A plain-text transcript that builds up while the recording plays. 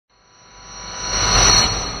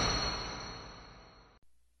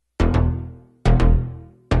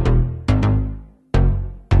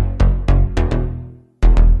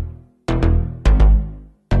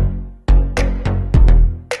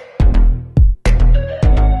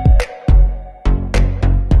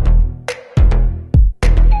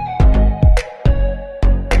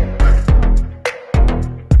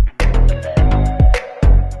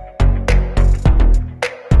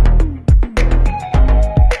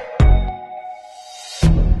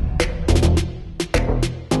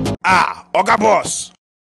Oga boss,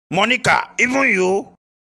 Monica, even you?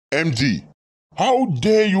 MD, how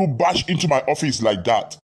dare you bash into my office like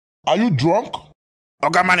that? Are you drunk?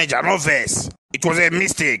 Oga manager, no vex. It was a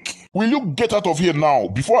mistake. Will you get out of here now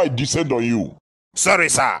before I descend on you? Sorry,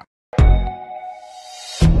 sir.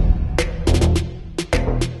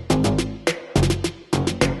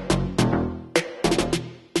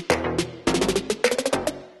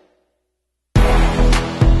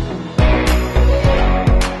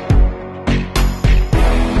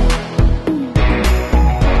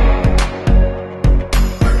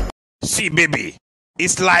 See, baby,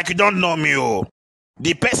 it's like you don't know me.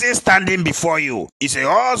 The person standing before you is a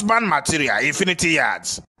husband material, infinity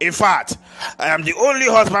yards. In fact, I am the only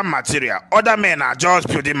husband material. Other men are just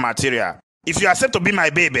building material. If you accept to be my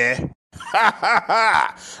baby,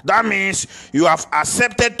 that means you have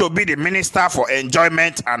accepted to be the minister for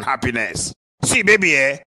enjoyment and happiness. See, baby,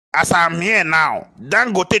 as I'm here now,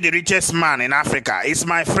 Dangote, the richest man in Africa, is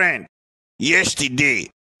my friend. Yesterday,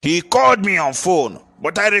 he called me on phone,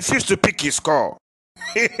 but I refused to pick his call.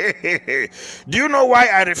 Do you know why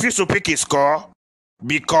I refused to pick his call?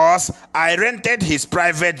 Because I rented his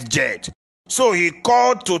private jet. So he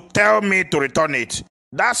called to tell me to return it.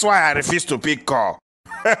 That's why I refused to pick call.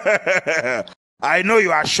 I know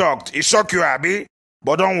you are shocked. It shocked you, Abby?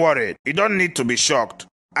 But don't worry, you don't need to be shocked.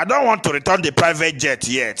 I don't want to return the private jet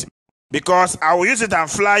yet, because I will use it and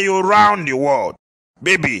fly you around the world.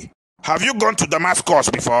 Baby, have you gone to Damascus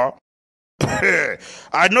before?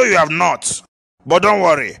 I know you have not. But don't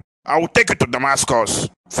worry, I will take you to Damascus.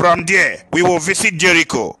 From there, we will visit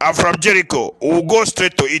Jericho. And from Jericho, we will go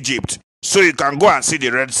straight to Egypt, so you can go and see the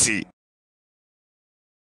Red Sea.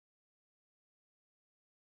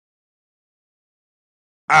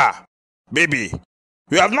 Baby,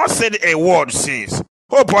 you have not said a word since.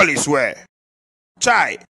 Hope all is well.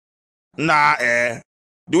 Chai, the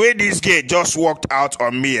way this girl just walked out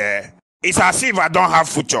on me, it's as if I don't have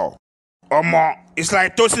future. Omo, it's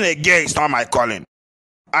like toasting a girl is not my calling.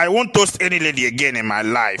 I won't toast any lady again in my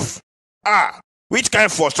life. Which kind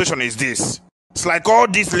of frustration is this? It's like all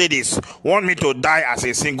these ladies want me to die as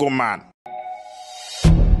a single man.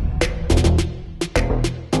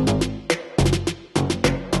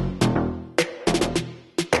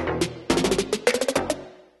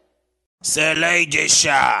 Sele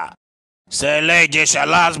Jesha,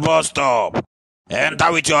 last bus stop.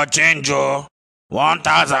 Enter with your change,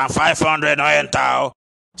 1,500 no enter.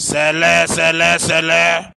 Sele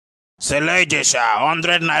Jesha,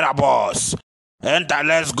 100 naira boss. Enter,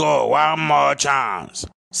 let's go, one more chance.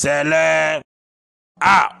 Sele.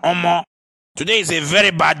 Omo, today is a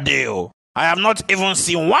very bad day. I have not even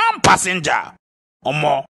seen one passenger.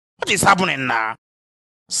 Omo, what is happening now?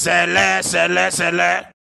 Sele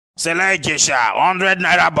Jesha, 100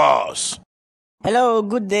 naira boss. Hello,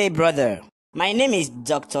 good day, brother. My name is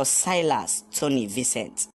Dr. Silas Tony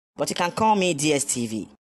Vincent, but you can call me DSTV.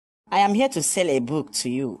 I am here to sell a book to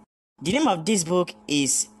you. The name of this book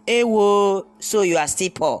is Ewo, So You Are Still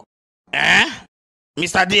Poor.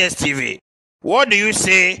 Mr. DSTV, what do you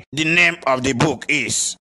say the name of the book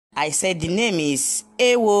is? I said the name is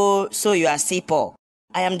Ewo, So You Are Still Poor.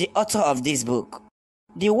 I am the author of this book.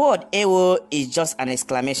 The word Ewo is just an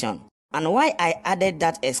exclamation. And why I added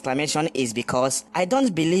that exclamation is because I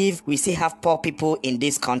don't believe we still have poor people in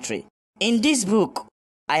this country. In this book,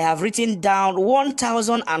 I have written down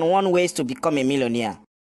 1,001 ways to become a millionaire.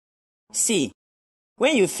 See,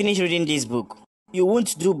 when you finish reading this book, you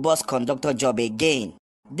won't do bus conductor job again.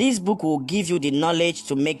 This book will give you the knowledge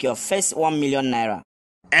to make your first 1 million naira.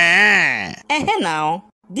 Now,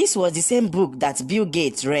 this was the same book that Bill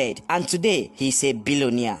Gates read, and today he's a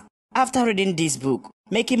billionaire. After reading this book,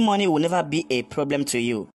 making money will never be a problem to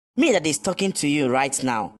you. Me that is talking to you right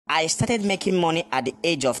now, I started making money at the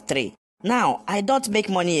age of 3. Now, I don't make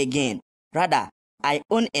money again. Rather, I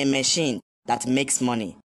own a machine that makes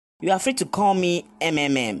money. You are free to call me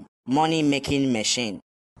MMM, Money Making Machine.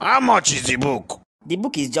 How much is the book? The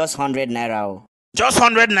book is just 100 naira. Just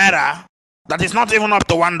 100 naira? That is not even up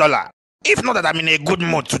to $1. If not that I'm in a good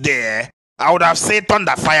mood today, I would have said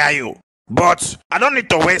thunder fire you. But I don't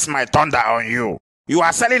need to waste my thunder on you. You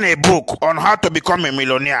are selling a book on how to become a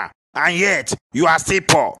millionaire, and yet you are still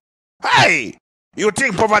poor. Hey, you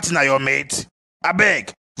think poverty na your mate?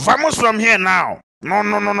 Abeg, vamos from here now. No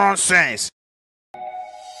nonsense.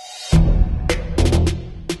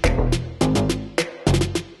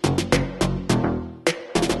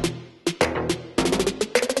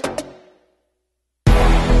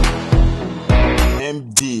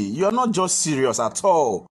 MD, you're not just serious at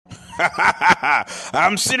all.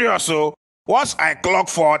 I'm serious, Once I clock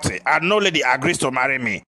 40 and no lady agrees to marry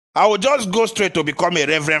me, I will just go straight to become a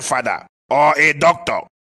reverend father or a doctor.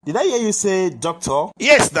 Did I hear you say doctor?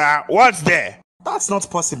 Yes, now, what's there? That's not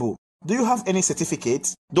possible. Do you have any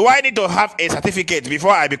certificate? Do I need to have a certificate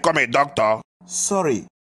before I become a doctor? Sorry,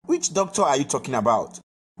 which doctor are you talking about?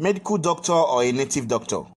 Medical doctor or a native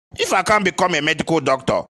doctor? If I can't become a medical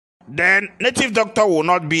doctor, then native doctor will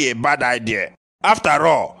not be a bad idea. After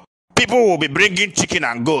all, people will be bringing chicken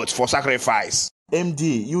and goats for sacrifice.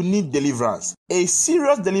 MD, you need deliverance. A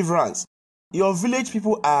serious deliverance. Your village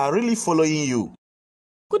people are really following you.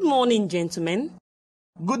 Good morning, gentlemen.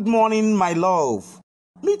 Good morning, my love.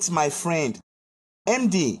 Meet my friend.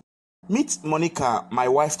 MD, meet Monica, my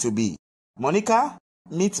wife-to-be. Monica,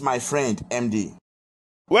 meet my friend, MD.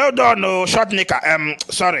 Well done, no, short Monica.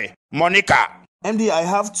 MD, I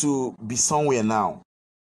have to be somewhere now.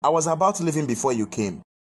 I was about leaving before you came.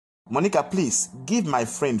 Monica, please, give my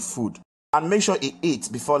friend food and make sure he eats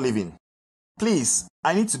before leaving. Please,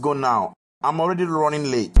 I need to go now. I'm already running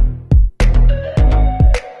late.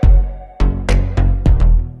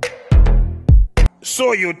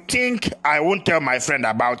 So you think I won't tell my friend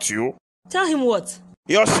about you? Tell him what?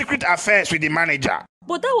 Your secret affairs with the manager.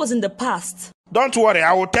 But that was in the past. Don't worry,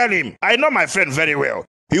 I will tell him. I know my friend very well.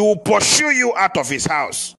 He will pursue you out of his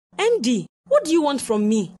house. MD, what do you want from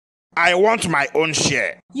me? I want my own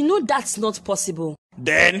share. You know that's not possible.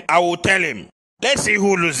 Then I will tell him. Let's see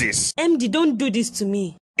who loses. MD, don't do this to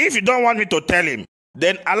me. If you don't want me to tell him,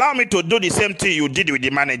 then allow me to do the same thing you did with the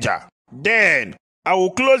manager. Then I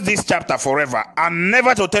will close this chapter forever and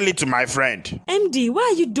never to tell it to my friend. MD,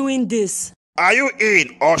 why are you doing this? Are you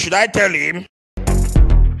in, or should I tell him?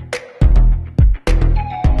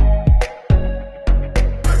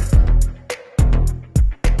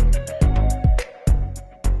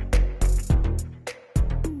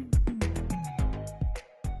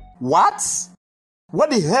 What?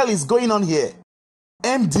 What the hell is going on here?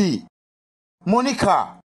 MD,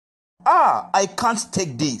 Monica. I can't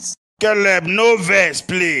take this. Caleb, no verse,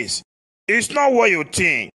 please. It's not what you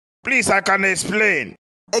think. Please, I can explain.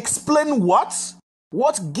 Explain what?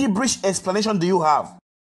 What gibberish explanation do you have?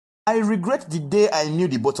 I regret the day I knew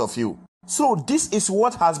the both of you. So this is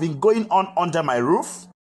what has been going on under my roof?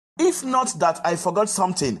 If not that I forgot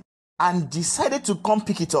something and decided to come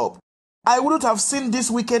pick it up, I wouldn't have seen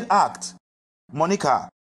this wicked act. Monica,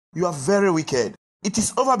 you are very wicked. It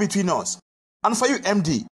is over between us. And for you,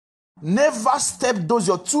 MD, never step those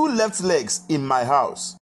your two left legs in my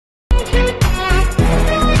house.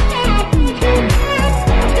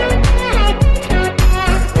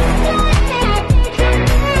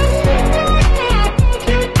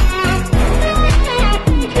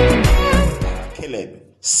 Caleb,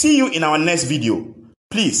 see you in our next video.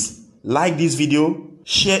 Please like this video,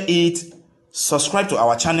 share it, subscribe to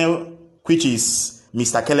our channel, which is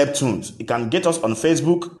Mr. CALEBTOONS. You can get us on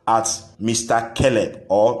Facebook at Mr. Caleb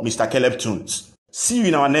or Mr. CALEBTOONS. See you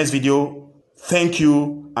in our next video. Thank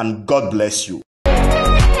you and God bless you.